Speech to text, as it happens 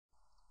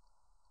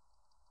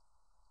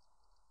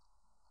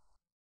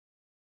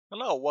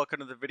Hello, welcome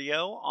to the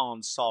video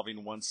on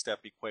solving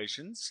one-step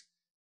equations.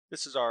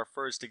 This is our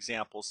first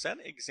example set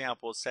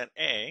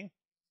A.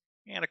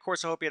 And of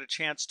course, I hope you had a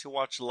chance to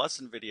watch the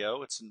lesson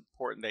video. It's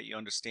important that you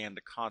understand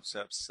the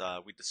concepts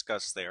we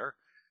discussed there,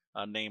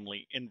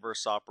 namely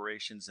inverse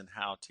operations and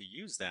how to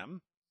use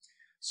them.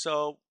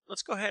 So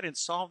let's go ahead and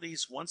solve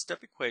these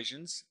one-step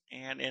equations.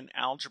 And in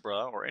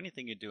algebra or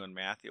anything you do in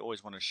math, you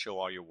always want to show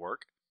all your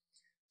work.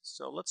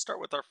 So let's start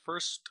with our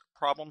first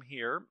problem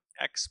here.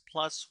 X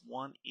plus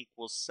 1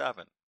 equals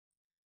 7.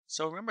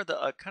 So remember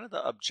the kind of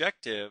the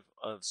objective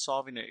of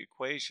solving an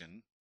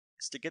equation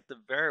is to get the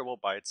variable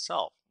by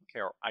itself, okay,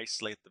 or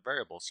isolate the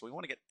variable. So we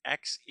want to get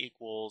x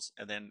equals,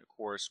 and then of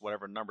course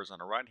whatever numbers on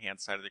the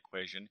right-hand side of the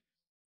equation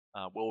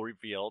will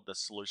reveal the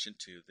solution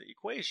to the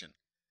equation.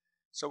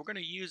 So we're going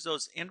to use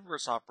those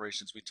inverse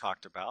operations we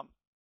talked about,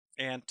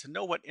 and to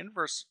know what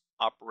inverse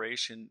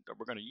operation that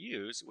we're going to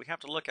use, we have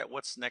to look at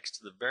what's next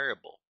to the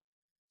variable.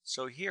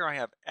 So here I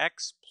have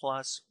x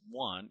plus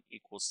 1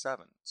 equals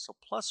 7. So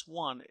plus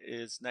 1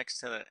 is next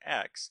to the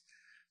x.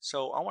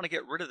 So I want to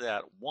get rid of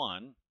that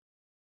 1.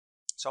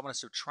 So I'm going to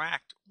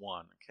subtract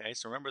 1. Okay,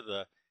 so remember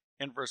the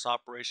inverse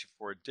operation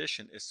for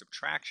addition is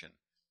subtraction.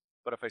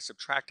 But if I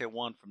subtract a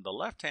 1 from the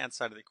left-hand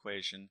side of the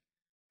equation,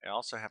 I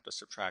also have to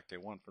subtract a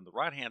 1 from the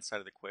right-hand side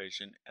of the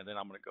equation, and then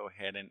I'm going to go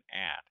ahead and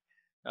add.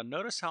 Now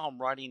notice how I'm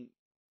writing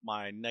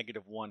my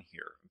negative 1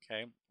 here.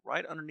 Okay,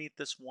 right underneath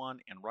this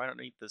 1 and right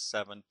underneath this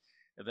 7.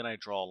 And then I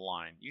draw a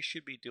line. You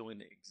should be doing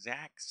the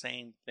exact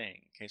same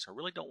thing. Okay, so I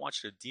really don't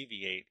want you to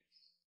deviate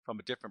from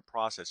a different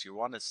process. You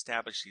want to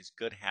establish these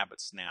good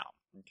habits now.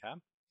 Okay,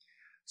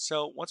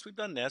 so once we've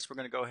done this, we're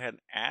going to go ahead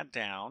and add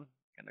down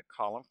in a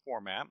column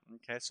format.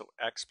 Okay, so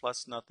x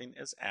plus nothing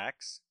is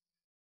x.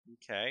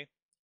 Okay,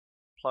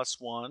 plus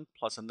 1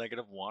 plus a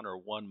negative 1, or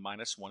 1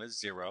 minus 1 is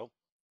 0.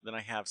 Then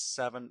I have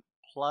 7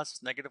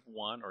 plus negative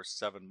 1, or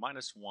 7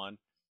 minus 1,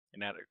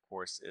 and that of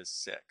course is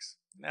 6.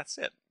 And that's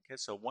it. Okay,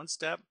 so one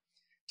step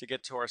to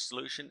get to our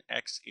solution,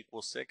 x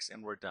equals 6,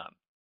 and we're done.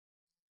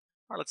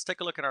 All right, let's take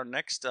a look at our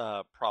next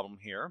problem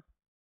here.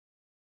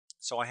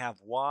 So I have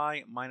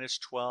y minus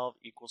 12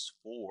 equals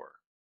 4.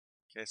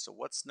 Okay, so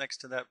what's next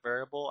to that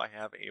variable? I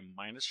have a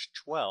minus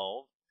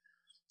 12.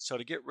 So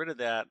to get rid of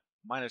that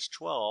minus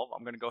 12,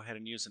 I'm going to go ahead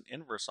and use an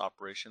inverse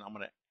operation. I'm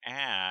going to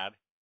add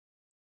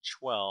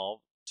 12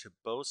 to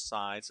both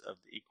sides of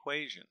the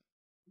equation.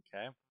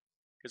 Okay,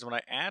 because when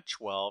I add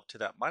 12 to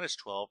that minus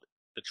 12,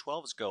 the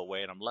 12's go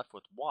away and I'm left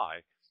with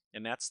y.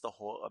 And that's the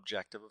whole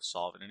objective of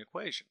solving an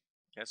equation.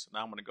 Okay, so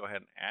now I'm going to go ahead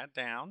and add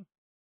down.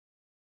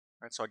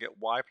 All right, so I get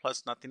y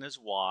plus nothing is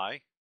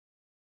y.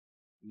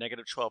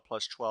 Negative 12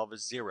 plus 12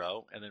 is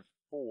 0. And then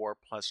 4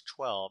 plus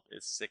 12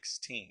 is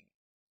 16.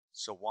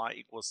 So y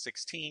equals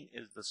 16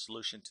 is the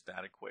solution to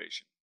that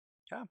equation.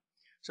 Okay,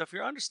 so if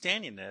you're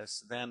understanding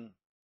this, then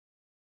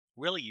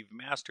really you've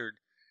mastered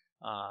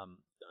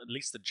at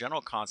least the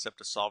general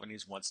concept of solving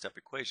these one-step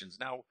equations.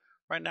 Now,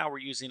 right now we're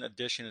using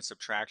addition and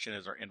subtraction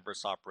as our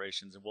inverse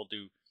operations, and we'll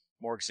do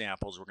more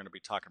examples. We're going to be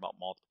talking about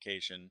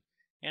multiplication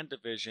and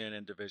division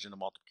and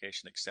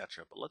multiplication,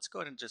 etc. But let's go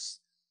ahead and just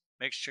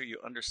make sure you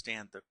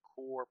understand the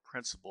core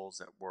principles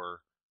that we're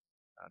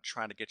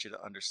trying to get you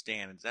to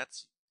understand, and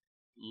that's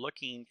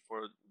looking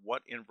for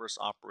what inverse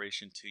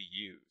operation to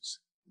use,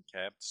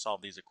 okay, to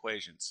solve these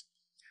equations.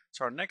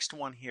 So our next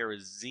one here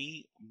is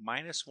z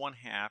minus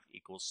 1/2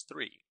 equals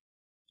 3.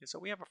 Okay, so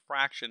we have a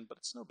fraction, but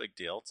it's no big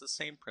deal. It's the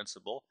same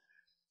principle.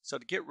 So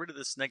to get rid of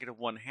this negative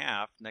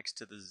 1/2 next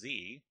to the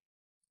z,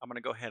 I'm going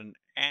to go ahead and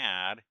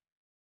add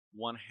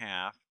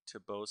 1/2 to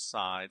both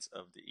sides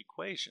of the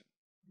equation.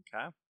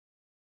 Okay.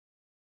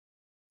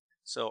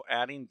 So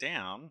adding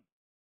down,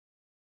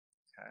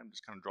 okay, I'm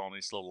just kind of drawing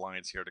these little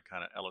lines here to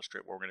kind of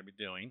illustrate what we're going to be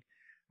doing.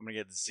 I'm going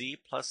to get z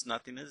plus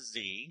nothing is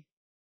z.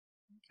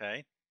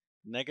 Okay.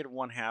 Negative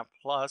 1/2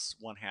 plus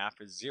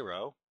 1/2 is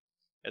 0.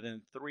 And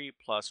then 3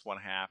 plus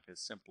 1/2 is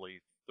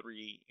simply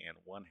 3 and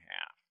 1/2.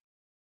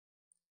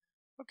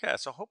 Okay,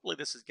 so hopefully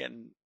this is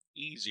getting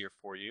easier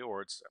for you,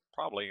 or it's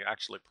probably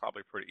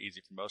pretty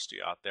easy for most of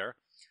you out there.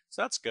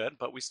 So that's good,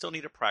 but we still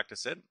need to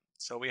practice it.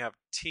 So we have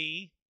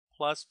t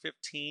plus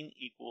 15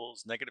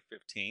 equals negative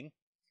 15.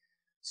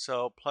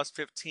 So plus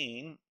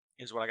 15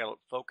 is what I got to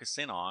focus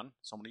in on.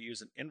 So I'm going to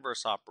use an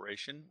inverse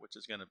operation, which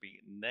is going to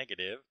be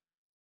negative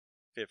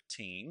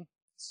 15.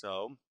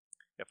 So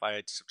if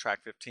I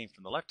subtract 15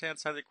 from the left-hand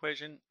side of the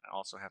equation, I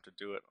also have to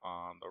do it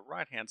on the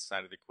right-hand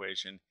side of the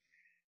equation.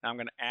 Now I'm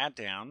going to add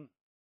down.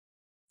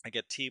 I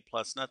get t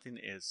plus nothing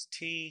is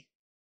t.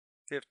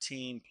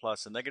 15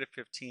 plus a negative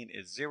 15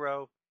 is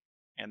 0.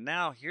 And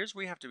now here's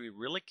where you have to be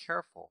really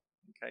careful.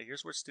 Okay,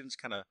 here's where students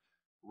kind of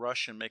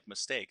rush and make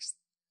mistakes.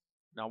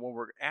 Now when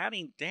we're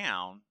adding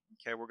down,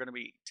 okay, we're going to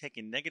be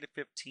taking negative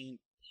 15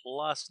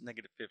 plus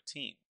negative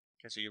 15.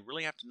 Okay, so you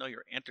really have to know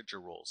your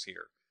integer rules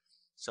here.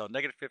 So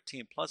negative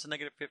 15 plus a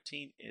negative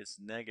 15 is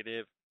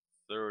negative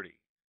 30.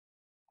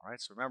 All right,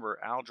 so remember,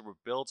 algebra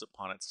builds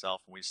upon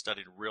itself, and we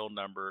studied real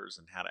numbers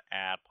and how to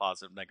add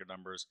positive, negative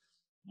numbers,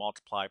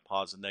 multiply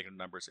positive, negative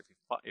numbers.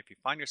 If you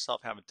find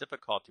yourself having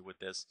difficulty with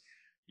this,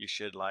 you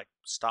should like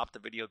stop the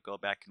video, go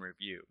back and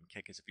review.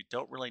 Okay, because if you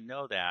don't really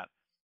know that,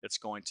 it's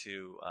going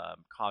to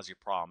cause you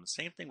problems.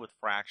 Same thing with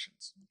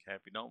fractions. Okay,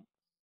 if you don't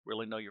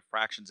really know your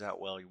fractions that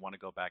well, you want to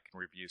go back and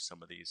review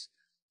some of these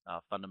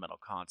fundamental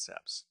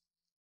concepts.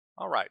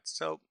 All right,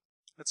 so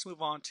let's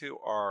move on to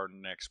our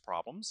next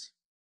problems.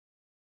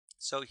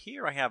 So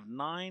here I have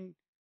 9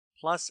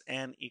 plus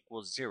n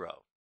equals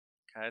 0.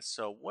 Okay,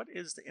 so what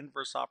is the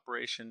inverse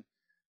operation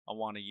I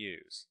want to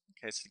use?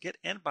 Okay, so to get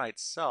n by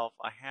itself,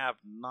 I have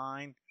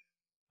 9.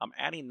 I'm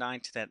adding 9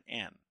 to that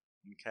n.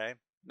 Okay,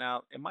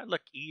 now it might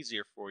look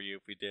easier for you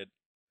if we did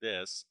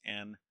this,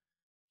 n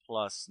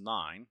plus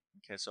 9.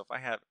 Okay, so if I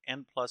have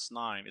n plus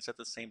 9, is that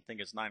the same thing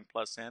as 9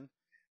 plus n?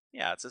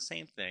 Yeah, it's the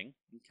same thing.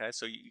 Okay,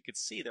 so you can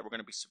see that we're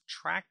going to be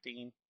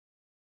subtracting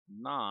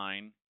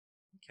 9.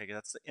 Okay,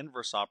 that's the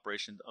inverse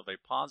operation of a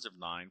positive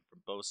 9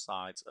 from both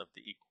sides of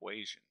the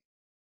equation.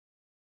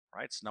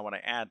 Right, so now when I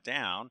add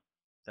down,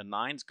 the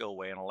 9's go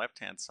away on the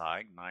left-hand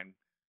side. 9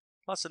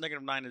 plus a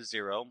negative 9 is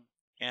 0.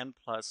 N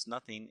plus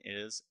nothing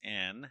is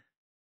n.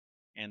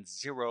 And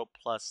 0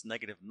 plus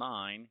negative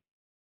 9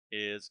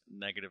 is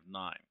negative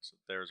 9. So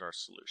there's our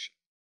solution.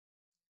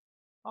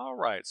 All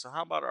right, so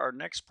how about our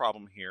next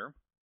problem here?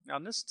 Now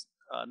in this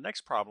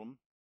next problem,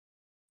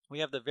 we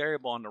have the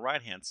variable on the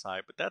right-hand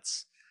side, but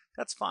that's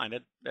fine.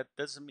 That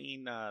doesn't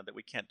mean that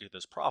we can't do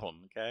this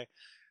problem, okay?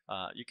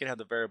 You can have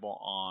the variable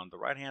on the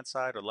right-hand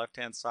side or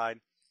left-hand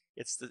side.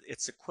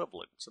 It's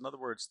equivalent. So in other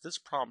words, this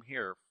problem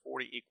here,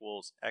 40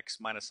 equals x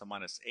minus a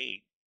minus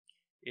 8,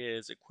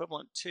 is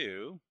equivalent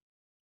to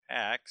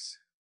x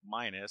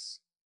minus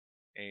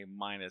a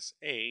minus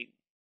 8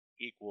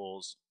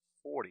 equals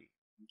 40.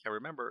 Okay,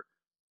 remember,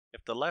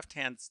 if the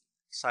left-hand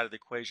side of the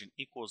equation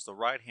equals the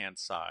right-hand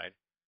side,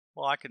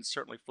 well, I can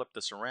certainly flip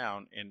this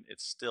around and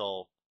it's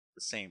still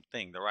the same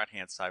thing. The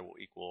right-hand side will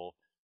equal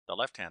the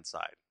left-hand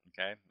side.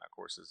 Okay, now, of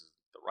course, this is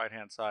the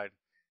right-hand side.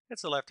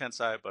 It's the left-hand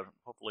side, but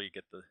hopefully you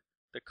get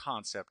the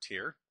concept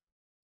here.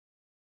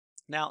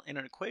 Now, in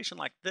an equation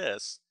like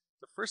this,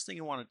 the first thing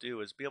you want to do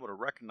is be able to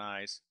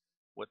recognize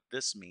what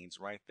this means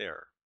right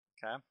there.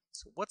 Okay,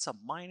 so what's a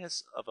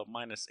minus of a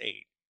minus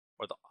 8,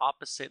 or the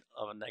opposite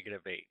of a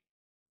negative 8?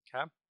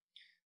 Okay,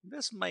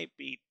 this might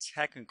be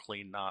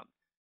technically not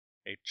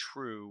a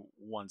true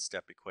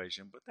one-step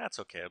equation, but that's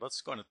okay.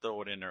 Let's go and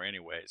throw it in there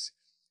anyways.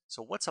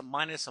 So what's a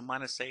minus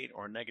 8,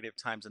 or a negative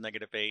times a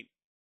negative 8?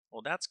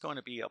 Well, that's going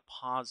to be a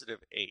positive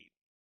 8.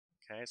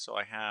 Okay, so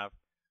I have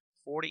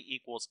 40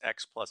 equals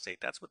x plus 8.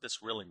 That's what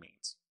this really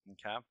means.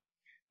 Okay,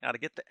 now to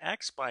get the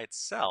x by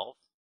itself,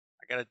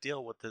 I got to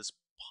deal with this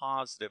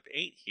positive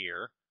 8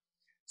 here.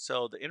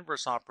 So the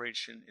inverse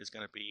operation is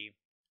going to be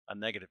a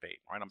negative 8.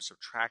 Right, I'm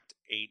subtract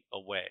 8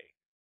 away.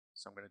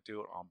 So I'm going to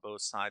do it on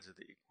both sides of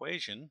the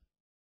equation.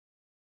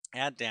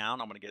 Add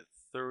down, I'm going to get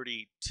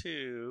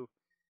 32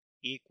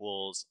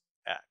 equals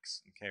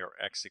x, okay, or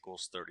x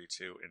equals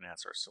 32, and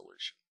that's our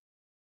solution.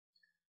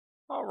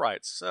 All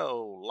right,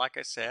 so like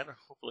I said,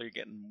 hopefully you're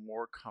getting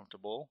more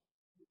comfortable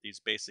with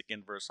these basic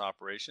inverse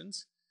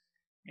operations,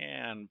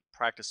 and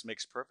practice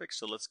makes perfect,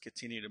 so let's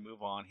continue to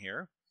move on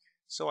here.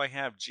 So I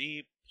have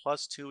g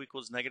plus 2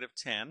 equals negative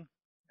 10.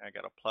 I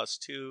got a plus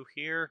 2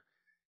 here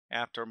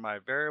after my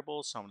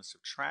variable, so I'm going to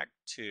subtract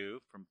 2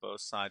 from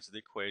both sides of the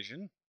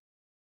equation.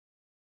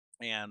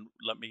 And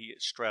let me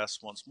stress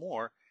once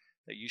more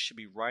that you should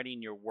be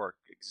writing your work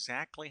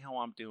exactly how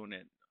I'm doing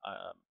it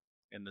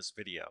in this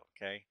video,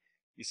 okay?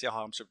 You see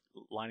how I'm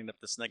lining up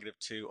this negative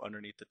 2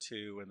 underneath the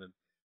 2 and then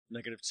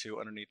negative 2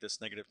 underneath this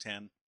negative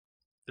 10.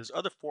 There's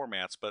other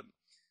formats, but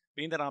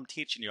being that I'm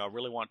teaching you, I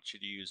really want you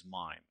to use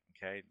mine,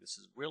 okay?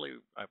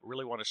 I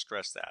really want to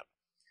stress that.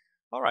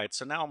 All right,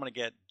 so now I'm going to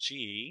get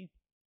g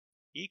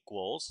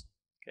equals,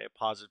 okay,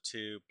 positive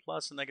 2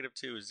 plus a negative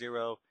 2 is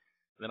 0.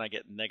 Then I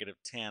get negative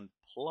 10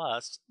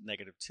 plus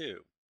negative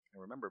 2.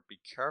 And remember, be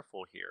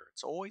careful here.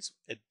 It's always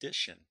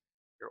addition.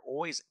 You're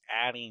always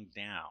adding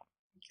down.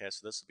 Okay,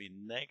 so this will be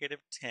negative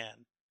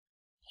 10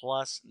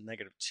 plus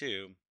negative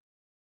 2.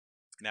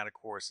 And that, of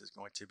course, is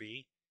going to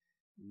be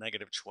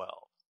negative 12.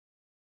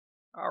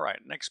 All right,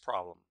 next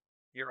problem.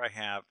 Here I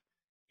have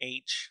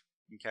h,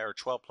 okay, or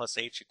 12 plus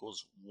h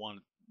equals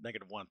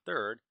negative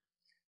 1/3.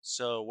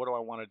 So what do I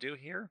want to do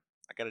here?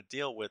 I got to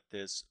deal with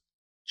this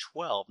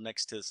 12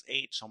 next to this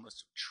h, so I'm going to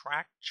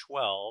subtract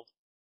 12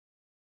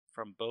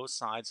 from both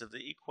sides of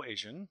the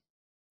equation.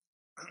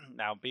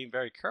 Now, being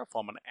very careful,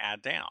 I'm going to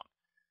add down.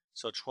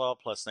 So 12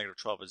 plus negative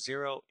 12 is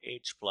 0.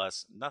 H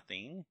plus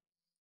nothing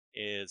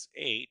is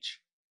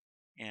h.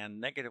 And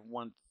negative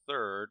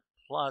 1/3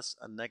 plus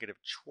a negative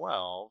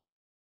 12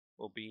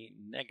 will be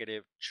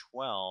negative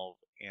 12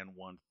 and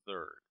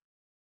 1/3.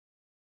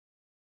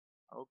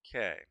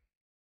 Okay.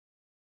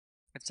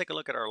 Let's take a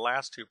look at our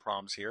last two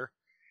problems here.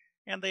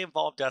 And they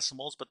involve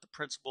decimals, but the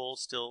principle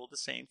is still the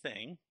same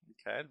thing.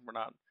 Okay, we're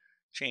not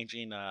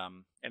changing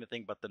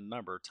anything but the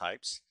number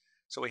types.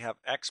 So we have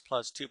x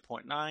plus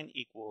 2.9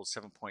 equals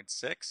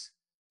 7.6.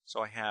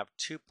 So I have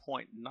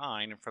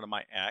 2.9 in front of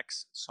my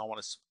x, so I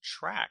want to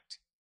subtract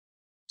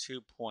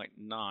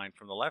 2.9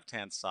 from the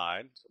left-hand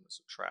side. So I'm going to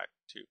subtract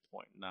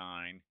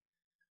 2.9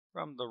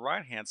 from the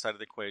right-hand side of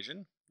the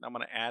equation. Now I'm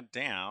going to add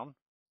down.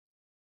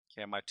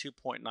 Okay, my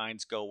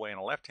 2.9s go away on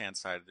the left-hand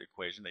side of the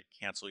equation. They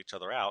cancel each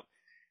other out.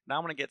 Now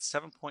I'm going to get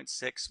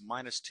 7.6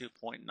 minus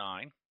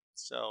 2.9.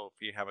 So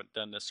if you haven't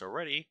done this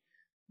already,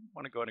 I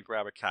want to go ahead and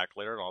grab a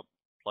calculator, and I'll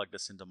plug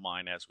this into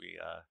mine as we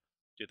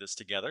do this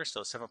together.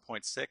 So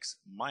 7.6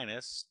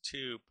 minus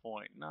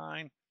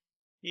 2.9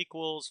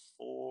 equals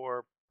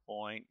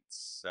 4.7.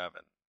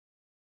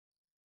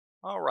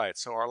 All right,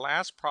 so our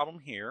last problem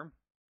here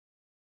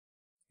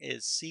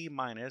is C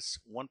minus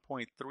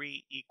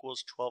 1.3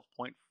 equals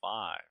 12.5.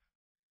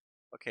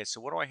 Okay,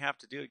 so what do I have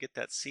to do to get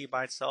that C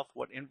by itself?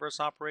 What inverse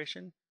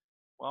operation?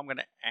 Well, I'm going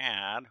to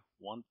add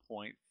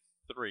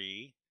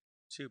 1.3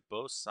 to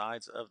both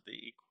sides of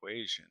the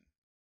equation.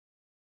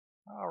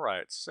 All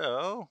right,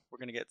 so we're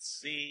going to get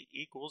C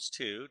equals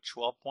to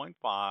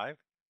 12.5.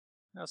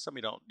 Now, some of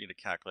you don't need a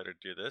calculator to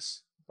do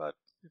this, but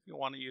if you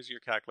want to use your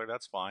calculator,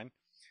 that's fine.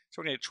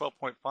 So we're going to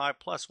get 12.5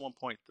 plus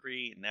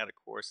 1.3, and that, of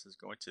course, is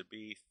going to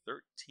be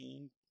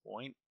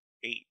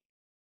 13.8.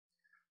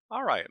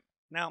 All right,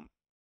 now,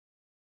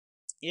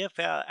 if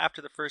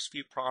after the first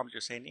few problems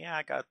you're saying, yeah,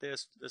 I got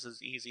this, this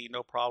is easy,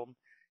 no problem,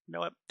 you know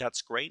what,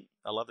 that's great,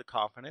 I love the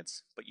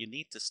confidence, but you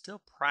need to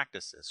still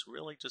practice this.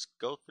 Really just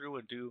go through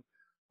and do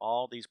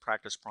all these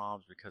practice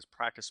problems, because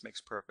practice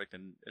makes perfect,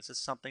 and this is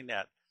something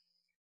that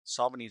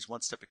solving these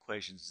one-step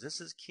equations, this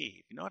is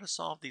key. If you know how to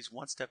solve these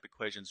one-step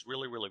equations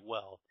really, really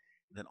well,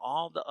 then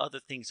all the other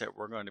things that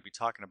we're going to be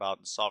talking about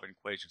in solving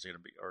equations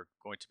are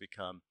going to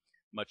become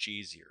much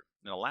easier.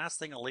 And the last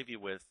thing I'll leave you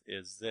with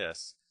is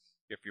this.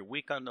 If you're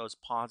weak on those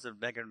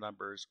positive, negative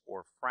numbers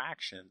or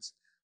fractions,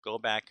 go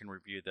back and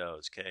review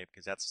those, okay?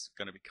 Because that's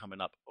going to be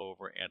coming up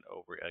over and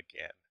over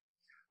again.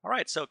 All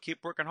right, so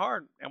keep working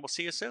hard, and we'll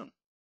see you soon.